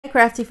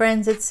Crafty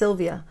Friends, it's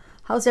Sylvia.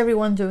 How's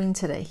everyone doing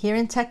today? Here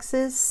in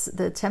Texas,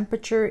 the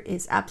temperature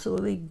is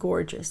absolutely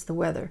gorgeous, the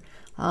weather.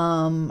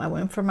 I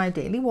went for my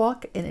daily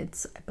walk and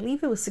I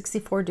believe it was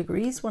 64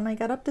 degrees when I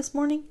got up this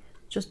morning.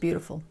 Just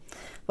beautiful.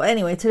 Well,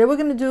 anyway, today we're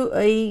going to do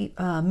a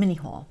mini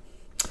haul.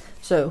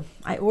 So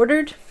I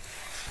ordered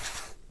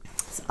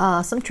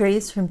some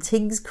trays from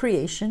Tigg's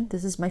Creation.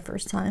 This is my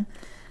first time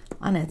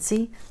on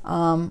Etsy.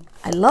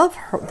 I love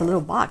the little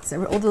box,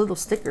 all the little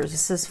stickers. It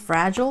says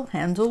fragile,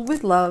 handled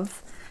with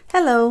love.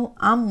 Hello,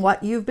 I'm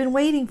what you've been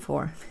waiting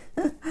for.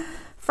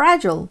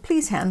 Fragile,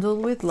 please handle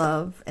with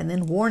love. And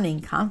then warning,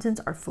 contents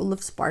are full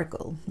of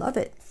sparkle. Love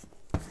it.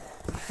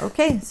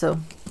 Okay, so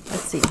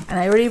let's see. And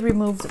I already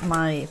removed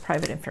my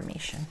private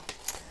information.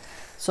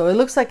 So it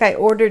looks like I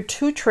ordered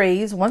 2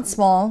 trays, one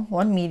small,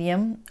 one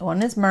medium.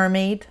 One is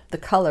mermaid, the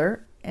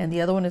color, and the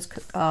other one is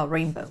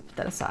rainbow. Put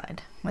that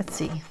aside. Let's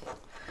see.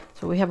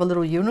 So we have a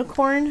little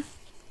unicorn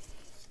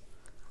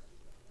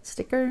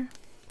sticker,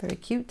 very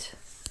cute.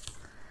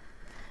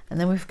 And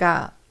then we've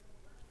got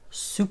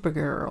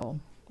Supergirl.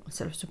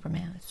 Instead of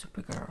Superman, it's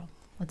Supergirl,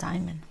 a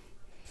diamond.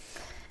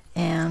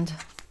 And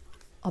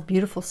a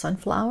beautiful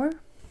sunflower.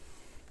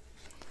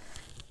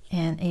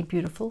 And a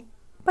beautiful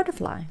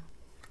butterfly.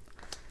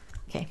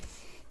 Okay,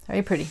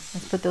 very pretty.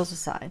 Let's put those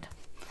aside.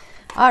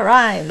 All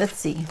right, let's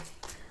see.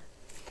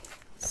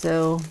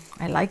 So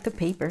I like the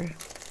paper.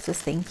 It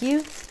says thank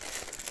you.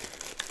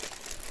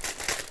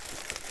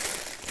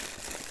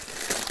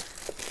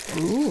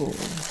 Ooh,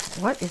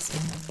 what is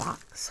in the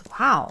box?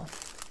 Wow,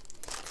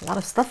 a lot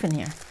of stuff in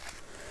here.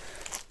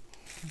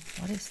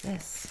 What is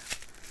this?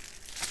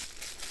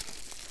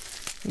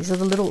 These are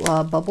the little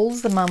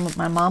bubbles that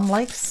my mom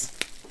likes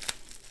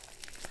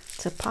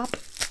to pop.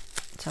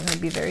 So I'm going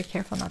to be very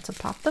careful not to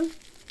pop them.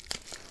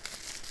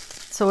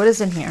 So what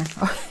is in here?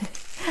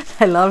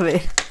 I love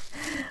it.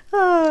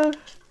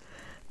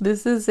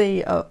 This is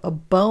a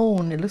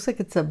bone. It looks like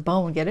it's a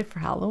bone. Get it for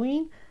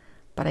Halloween,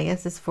 but I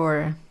guess it's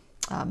for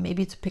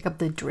maybe to pick up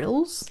the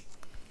drills.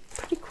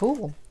 Pretty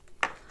cool.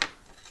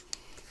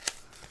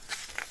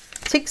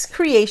 Tigg's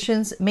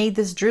Creations made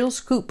this drill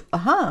scoop,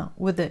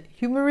 with a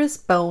humorous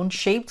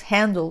bone-shaped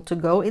handle to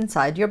go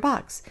inside your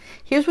box.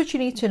 Here's what you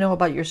need to know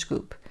about your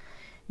scoop.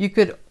 You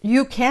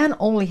can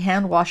only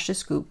hand wash the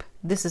scoop.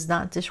 This is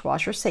not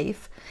dishwasher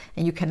safe,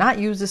 and you cannot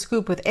use the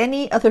scoop with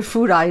any other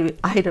food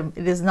item.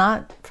 It is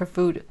not for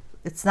food.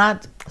 It's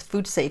not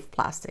food safe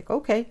plastic.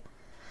 Okay.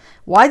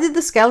 Why did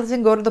the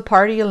skeleton go to the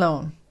party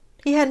alone?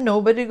 He had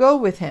nobody to go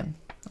with him.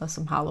 That's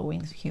some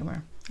Halloween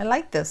humor. I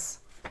like this.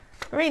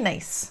 Very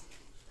nice.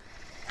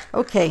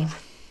 Okay.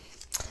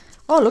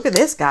 Oh, look at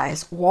this,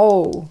 guys.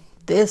 Whoa.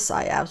 This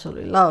I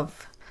absolutely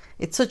love.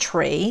 It's a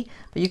tray,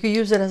 but you could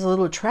use it as a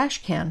little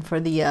trash can for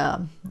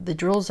the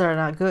drills that are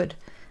not good.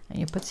 And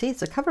you put, see,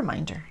 it's a cover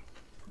minder.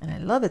 And I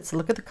love it. So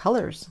look at the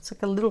colors. It's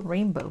like a little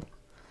rainbow.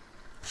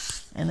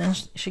 And then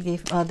she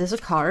gave, there's a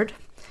card.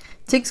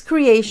 Tigg's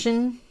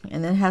Creation.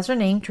 And then it has her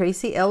name,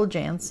 Tracy L.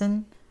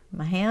 Jansen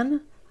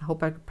Mahan. I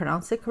hope I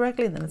pronounced it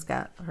correctly. And then it's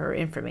got her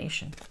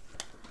information.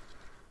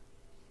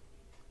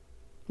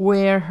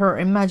 Where her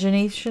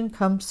imagination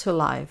comes to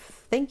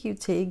life. Thank you,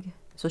 Tigg.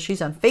 So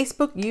she's on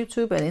Facebook,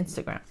 YouTube, and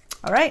Instagram.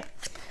 All right.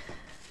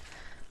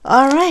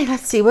 All right,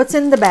 let's see what's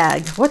in the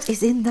bag. What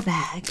is in the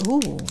bag?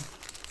 Ooh,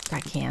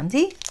 got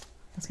candy.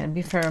 That's going to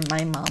be for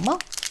my mama.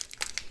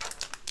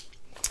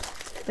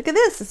 Look at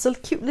this. It's a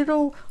cute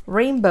little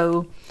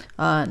rainbow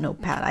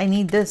notepad. I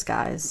need this,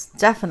 guys.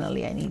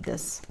 Definitely I need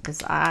this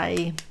because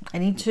I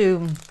need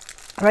to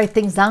write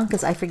things down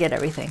because I forget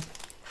everything.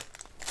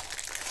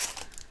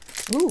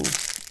 Ooh,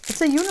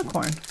 it's a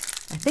unicorn,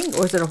 I think.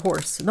 Or is it a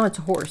horse? No, it's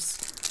a horse.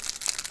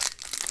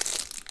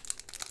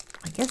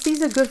 I guess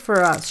these are good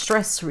for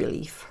stress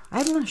relief.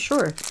 I'm not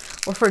sure.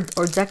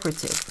 Or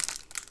decorative.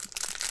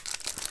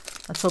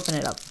 Let's open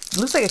it up. It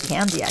looks like a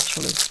candy,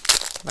 actually.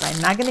 But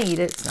I'm not going to eat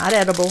it. It's not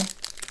edible.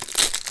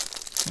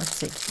 Let's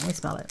see. Let me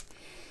smell it.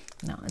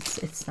 No,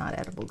 it's not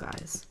edible,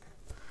 guys.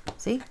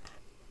 See?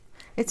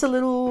 It's a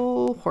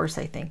little horse,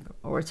 I think.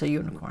 Or it's a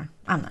unicorn.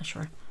 I'm not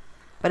sure.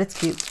 But it's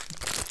cute.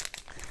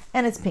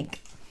 And it's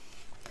pink.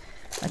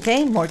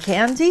 Okay, more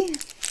candy.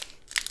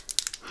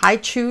 High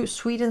Chew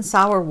Sweet and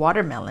Sour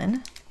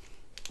Watermelon.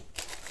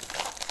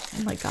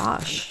 Oh my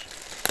gosh.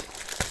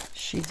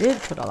 She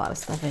did put a lot of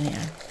stuff in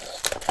here.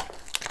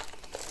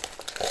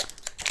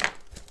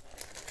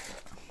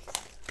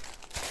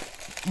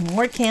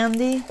 More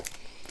candy.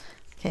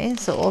 Okay,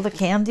 so all the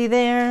candy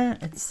there.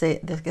 This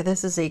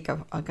is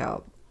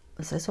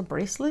is this a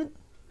bracelet?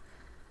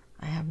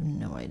 I have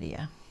no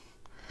idea.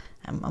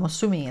 I'm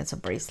assuming it's a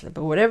bracelet,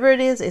 but whatever it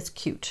is, it's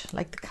cute. I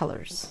like the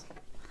colors.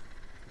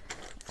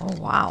 Oh,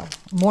 wow.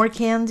 More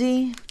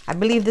candy. I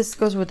believe this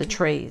goes with the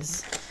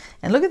trays.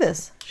 And look at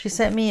this. She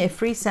sent me a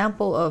free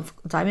sample of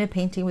diamond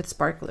painting with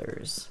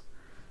sparklers.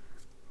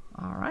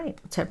 All right.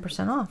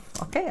 10% off.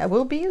 Okay. I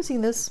will be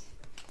using this.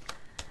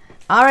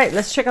 All right.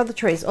 Let's check out the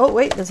trays. Oh,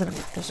 wait. There's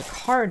a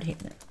card here.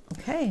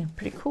 Okay.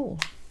 Pretty cool.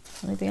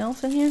 Anything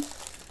else in here?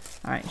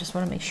 All right. Just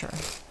want to make sure.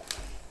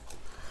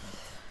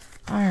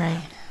 All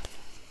right.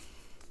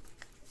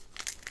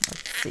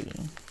 see.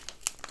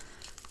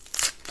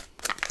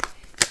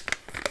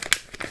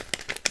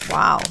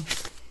 Wow.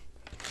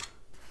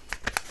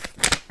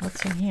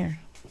 What's in here?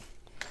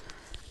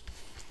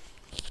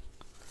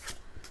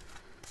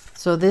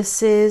 So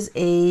this is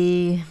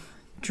a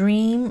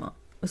dream.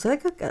 Is it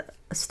like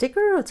a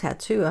sticker or a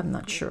tattoo? I'm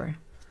not sure.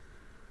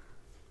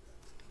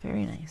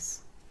 Very nice.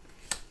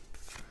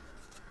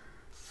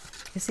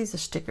 I guess these are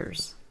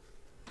stickers.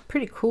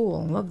 Pretty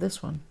cool. I love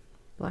this one.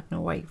 Black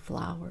and white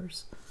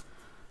flowers.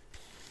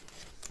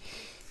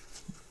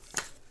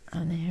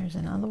 And here's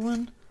another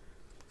one.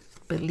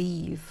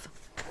 Believe.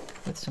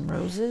 With some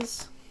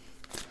roses.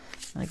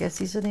 I guess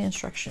these are the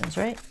instructions,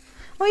 right?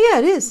 Oh yeah,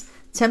 it is.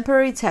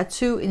 Temporary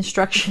tattoo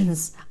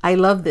instructions. I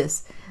love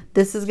this.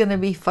 This is going to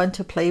be fun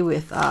to play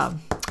with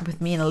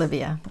me and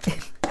Olivia.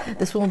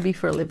 This one will be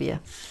for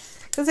Olivia.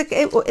 Because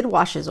it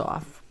washes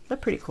off. They're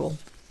pretty cool.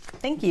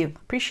 Thank you.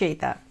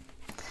 Appreciate that.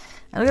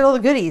 And look at all the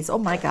goodies. Oh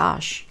my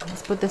gosh.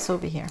 Let's put this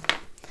over here.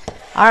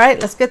 All right,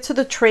 let's get to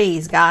the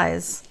trays,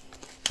 guys.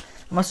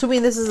 I'm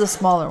assuming this is a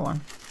smaller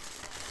one.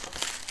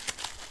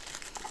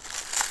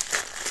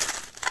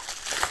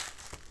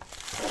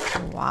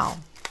 Wow.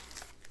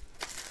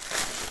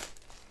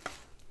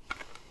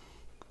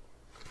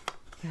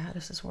 Yeah, how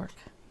does this work?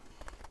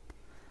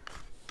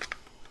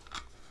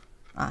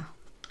 Ah,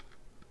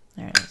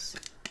 there it is.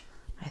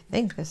 I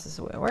think this is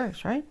the way it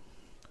works, right?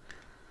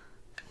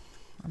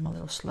 I'm a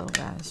little slow,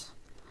 guys.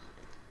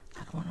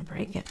 I don't want to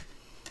break it.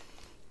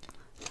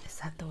 Is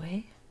that the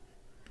way?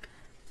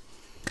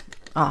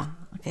 Ah,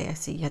 okay, I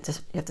see. You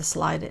have to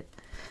slide it.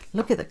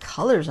 Look at the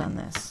colors on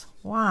this.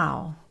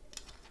 Wow.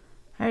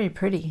 Very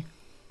pretty.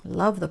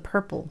 Love the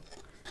purple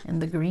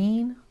and the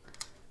green.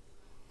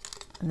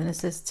 And then it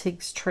says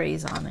Tigg's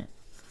trays on it.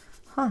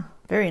 Huh,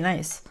 very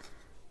nice.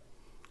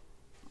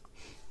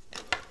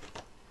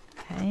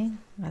 Okay,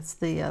 that's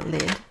the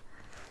lid.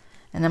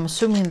 And I'm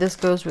assuming this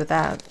goes with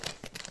that.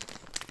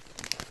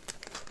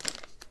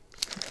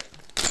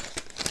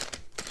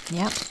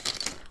 Yep.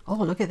 Oh,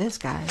 look at this,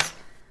 guys.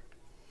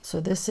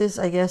 So this is,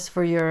 I guess,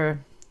 for your,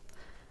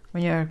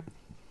 when you're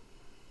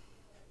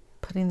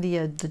putting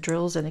the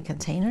drills in a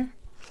container.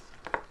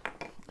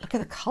 Look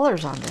at the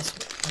colors on this.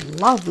 I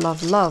love,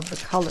 love, love the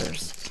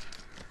colors.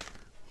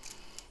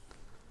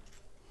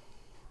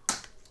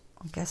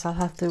 I guess I'll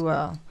have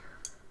to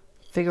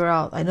figure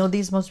out. I know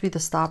these must be the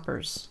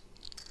stoppers.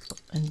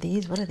 And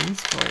these, what are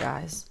these for,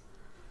 guys?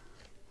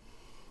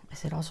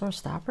 Is it also a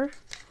stopper?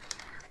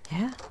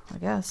 Yeah, I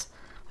guess.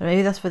 But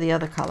maybe that's for the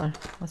other color.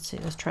 Let's see,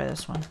 let's try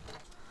this one.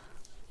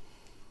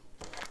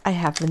 I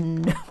have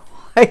no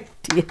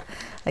idea.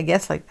 I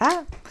guess like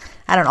that.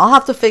 I don't know. I'll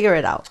have to figure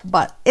it out.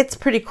 But it's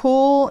pretty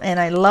cool, and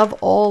I love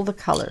all the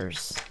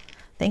colors.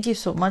 Thank you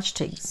so much,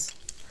 Tiggs.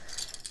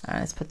 All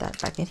right, let's put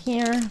that back in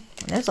here.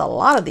 And there's a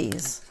lot of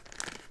these.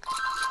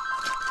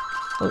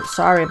 Oh,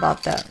 sorry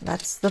about that.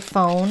 That's the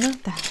phone,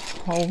 the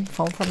home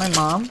phone for my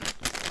mom.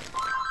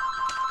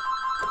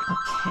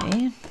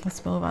 Okay,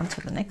 let's move on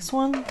to the next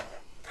one.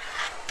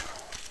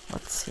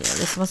 Let's see.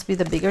 This must be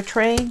the bigger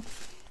tray.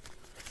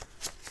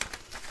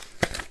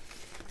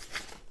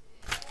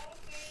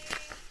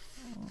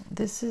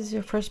 This is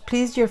your first.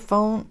 Please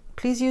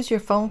use your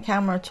phone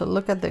camera to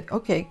look at the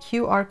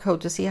QR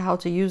code to see how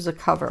to use the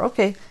cover.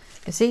 Okay,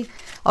 you see?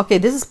 Okay,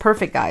 this is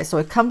perfect, guys. So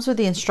it comes with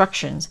the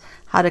instructions,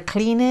 how to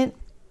clean it,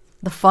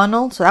 the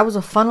funnel. So that was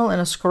a funnel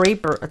and a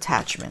scraper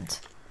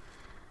attachment.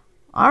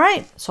 All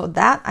right, so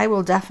that I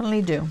will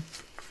definitely do.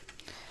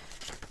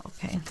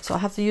 Okay, so I'll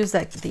have to use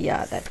that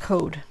that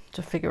code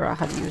to figure out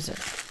how to use it.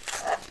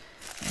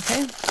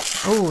 Okay.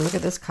 Oh, look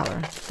at this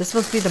color. This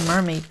must be the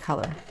mermaid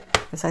color,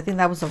 because I think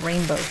that was a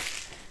rainbow.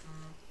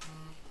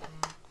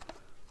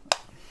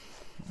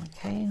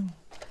 Okay,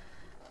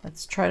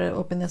 let's try to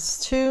open this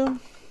too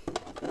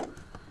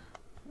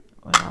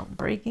without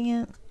breaking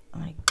it.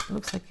 Like,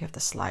 looks like you have to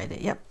slide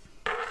it. Yep.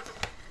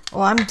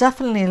 Well, I'm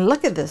definitely,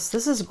 look at this.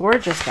 This is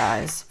gorgeous,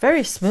 guys.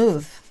 Very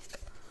smooth.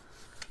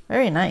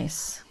 Very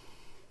nice.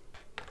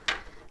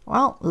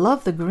 Well,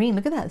 love the green.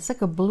 Look at that. It's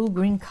like a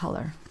blue-green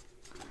color.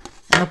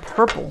 And a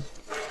purple.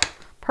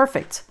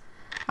 Perfect.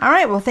 All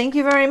right. Well, thank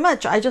you very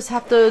much. I just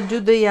have to do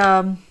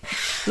the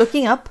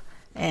looking up,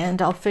 and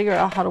I'll figure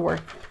out how to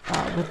work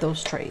with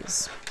those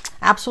trays.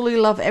 Absolutely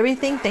love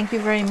everything. Thank you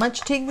very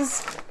much,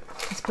 Tiggs.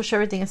 Let's push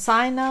everything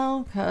aside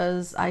now,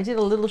 because I did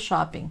a little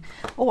shopping.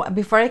 Oh,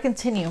 before I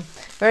continue,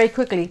 very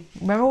quickly,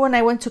 remember when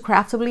I went to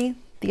Craftibly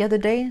the other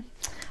day?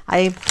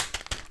 I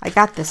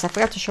got this. I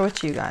forgot to show it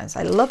to you guys.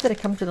 I love that it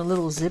comes in a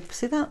little zip.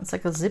 See that? It's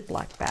like a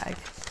Ziploc bag.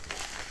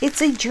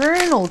 It's a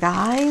journal,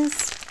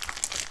 guys.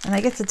 And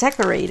I get to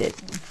decorate it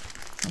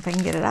if I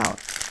can get it out.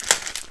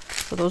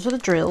 So those are the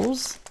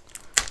drills.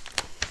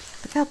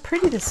 Look how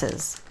pretty this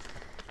is.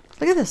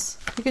 Look at this.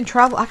 You can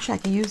travel. Actually, I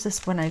can use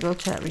this when I go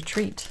to that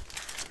retreat.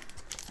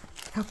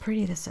 Look how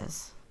pretty this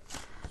is.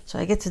 So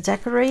I get to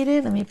decorate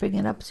it. Let me bring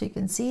it up so you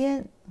can see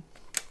it.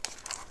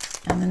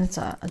 And then it's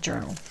a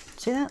journal.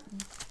 See that?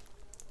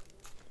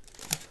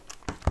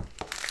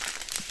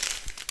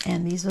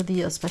 And these are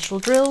the special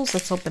drills.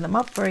 Let's open them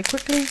up very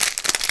quickly.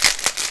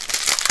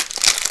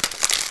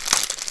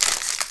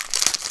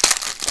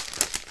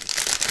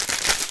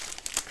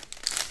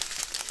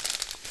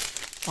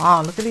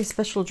 Wow, look at these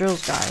special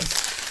drills,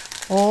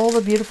 guys. All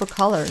the beautiful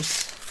colors.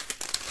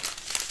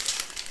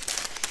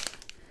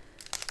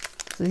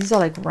 So these are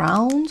like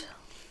round.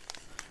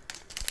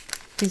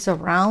 These are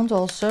round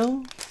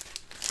also.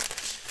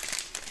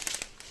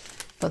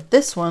 But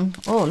this one,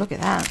 oh, look at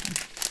that.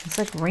 It's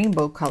like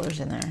rainbow colors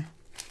in there.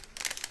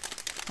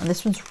 And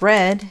this one's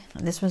red,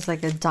 and this one's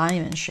like a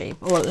diamond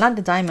shape. Well, not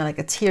the diamond, like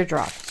a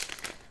teardrop.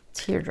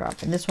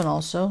 Teardrop. And this one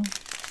also.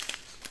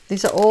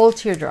 These are all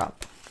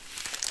teardrop.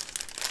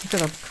 Look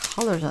at the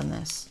colors on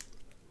this.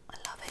 I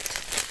love it.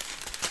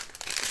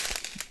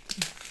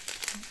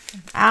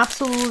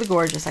 Absolutely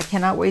gorgeous. I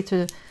cannot wait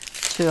to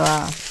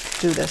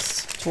do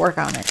this, to work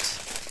on it.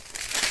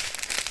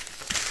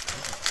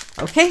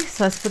 Okay,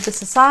 so let's put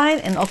this aside,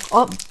 and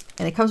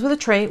and it comes with a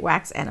tray,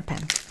 wax, and a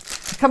pen.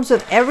 It comes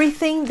with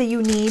everything that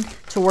you need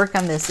to work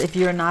on this if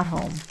you're not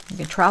home. You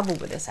can travel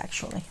with this,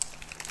 actually.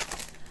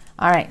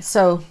 All right,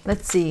 so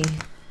let's see.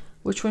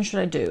 Which one should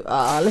I do?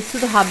 Let's do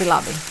the Hobby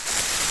Lobby.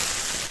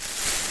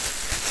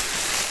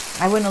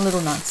 I went a little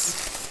nuts.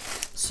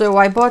 So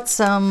I bought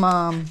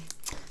some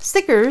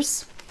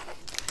stickers.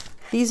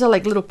 These are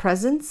like little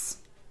presents.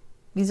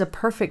 These are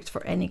perfect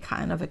for any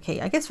kind of a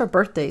cake. I guess for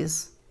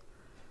birthdays.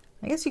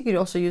 I guess you could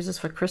also use this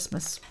for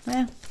Christmas.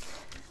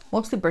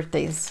 Mostly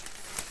birthdays.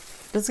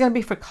 This is going to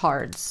be for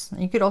cards.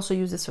 You could also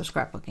use this for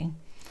scrapbooking.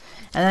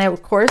 And then,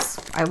 of course,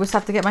 I always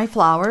have to get my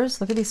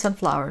flowers. Look at these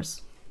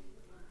sunflowers.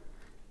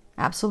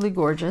 Absolutely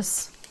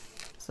gorgeous.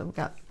 So we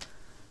got,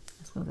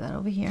 let's move that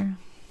over here.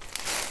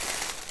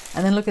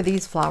 And then look at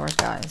these flowers,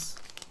 guys.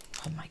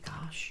 Oh my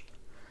gosh.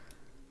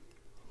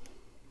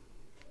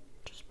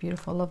 Just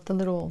beautiful. I love the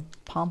little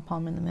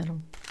pom-pom in the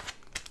middle.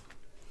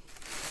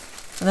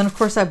 And then, of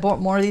course, I bought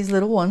more of these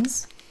little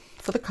ones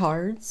for the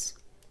cards.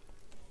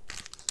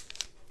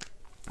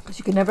 Because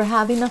you can never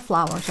have enough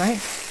flowers, right?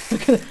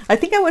 I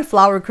think I went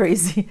flower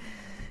crazy.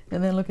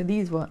 And then look at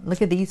these one.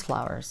 Look at these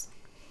flowers.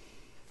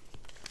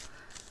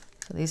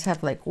 So these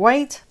have like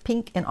white,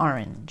 pink, and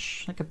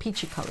orange, like a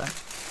peachy color.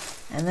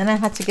 And then I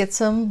had to get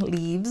some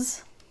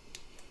leaves.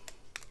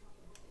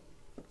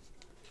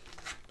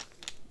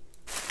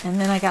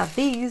 And then I got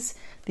these.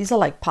 These are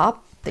like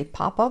they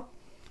pop up.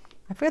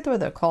 I forget what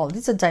they're called.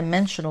 These are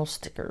dimensional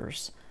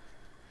stickers.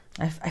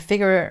 I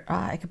figure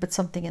I could put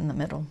something in the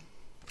middle.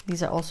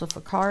 These are also for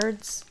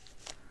cards.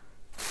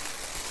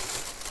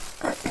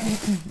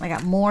 I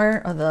got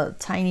more of the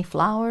tiny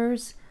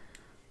flowers.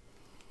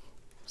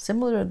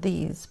 Similar to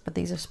these, but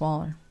these are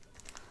smaller.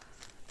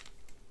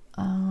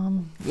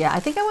 Yeah, I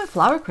think I went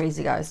flower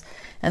crazy, guys.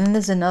 And then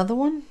there's another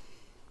one.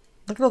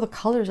 Look at all the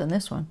colors in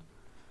this one.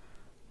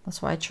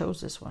 That's why I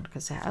chose this one,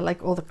 because I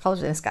like all the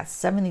colors, and it's got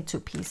 72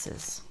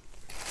 pieces.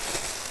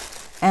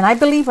 And I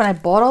believe when I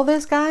bought all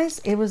this, guys,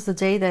 it was the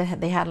day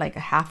that they had like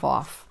a half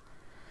off.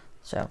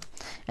 So,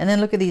 and then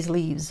look at these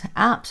leaves.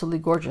 Absolutely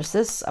gorgeous.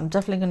 This I'm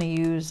definitely going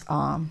to use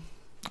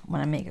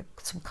when I make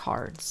some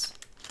cards.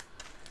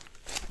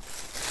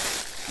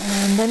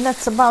 And then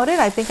that's about it.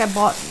 I think I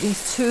bought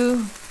these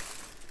two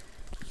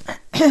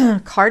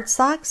card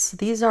stocks.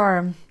 These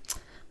are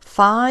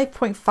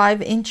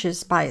 5.5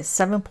 inches by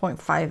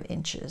 7.5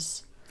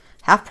 inches.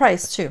 Half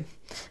price too.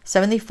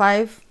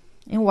 75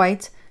 in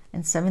white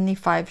and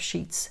 75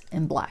 sheets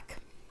in black.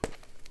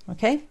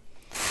 Okay.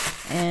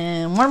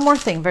 And one more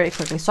thing very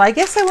quickly. So I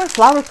guess I went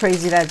flower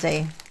crazy that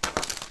day.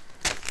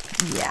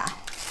 Yeah.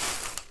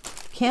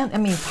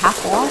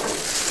 Half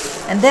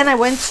off. And then I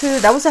went to,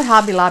 that was at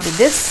Hobby Lobby.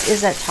 This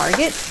is at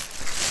Target.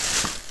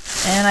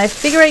 And I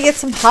figure I get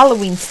some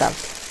Halloween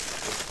stuff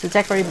to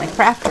decorate my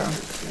craft room.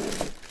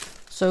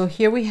 So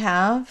here we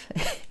have,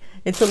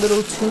 it's a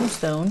little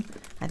tombstone.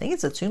 I think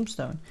it's a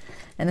tombstone.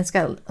 And it's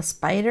got a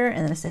spider,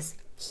 and then it says,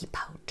 keep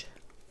out.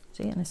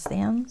 See, and it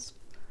stands.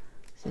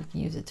 So you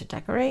can use it to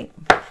decorate.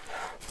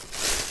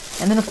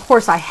 And then, of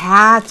course, I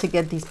had to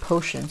get these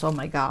potions. Oh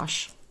my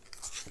gosh.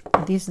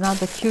 These are not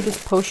the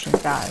cutest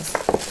potions, guys.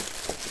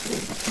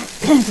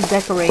 To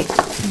decorate.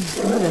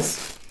 Look at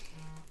this.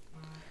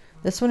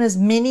 This one is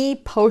mini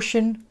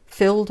potion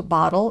filled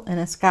bottle, and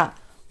it's got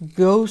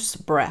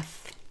ghost breath.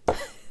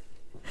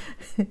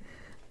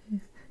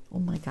 Oh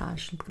my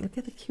gosh. Look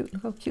at the cute.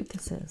 Look how cute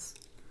this is.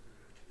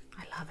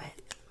 I love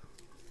it.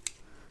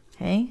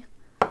 Okay.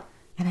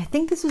 And I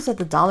think this was at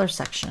the dollar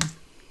section.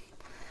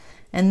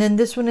 And then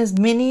this one is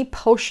mini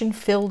potion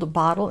filled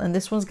bottle. And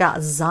this one's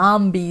got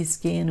zombie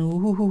skin.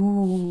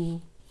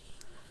 Ooh.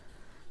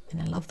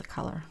 And I love the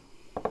color.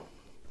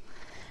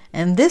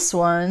 And this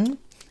one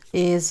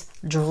is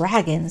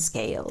dragon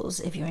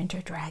scales. If you're into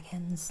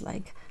dragons,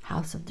 like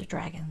House of the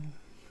Dragon.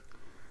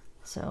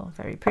 So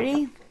very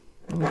pretty.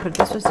 Let me put it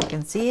this way so you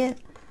can see it.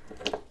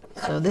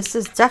 So this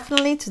is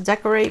definitely to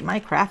decorate my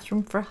craft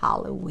room for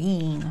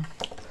Halloween.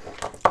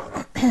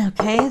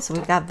 Okay, so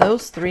we've got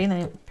those three, and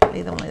then I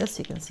lay them like this so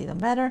you can see them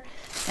better.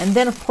 And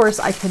then, of course,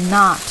 I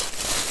had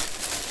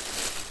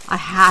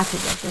to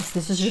get this.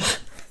 This is just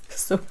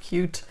so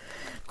cute.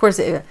 Of course,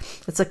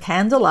 it's a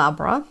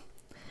candelabra,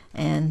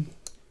 and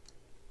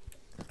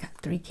it's got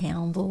 3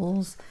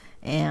 candles,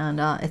 and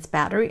it's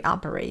battery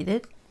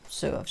operated.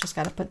 So I've just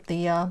got to put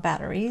the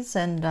batteries,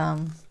 and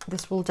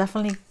this will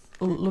definitely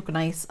look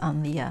nice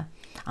on the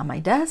on my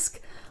desk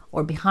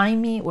or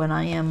behind me when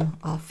I am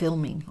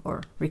filming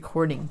or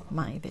recording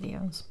my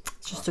videos.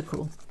 It's just so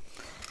cool.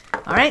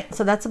 All right,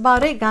 so that's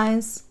about it,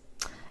 guys.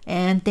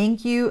 And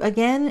thank you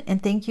again,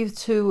 and thank you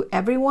to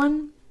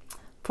everyone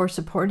for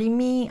supporting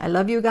me. I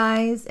love you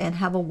guys, and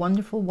have a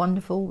wonderful,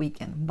 wonderful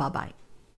weekend. Bye-bye.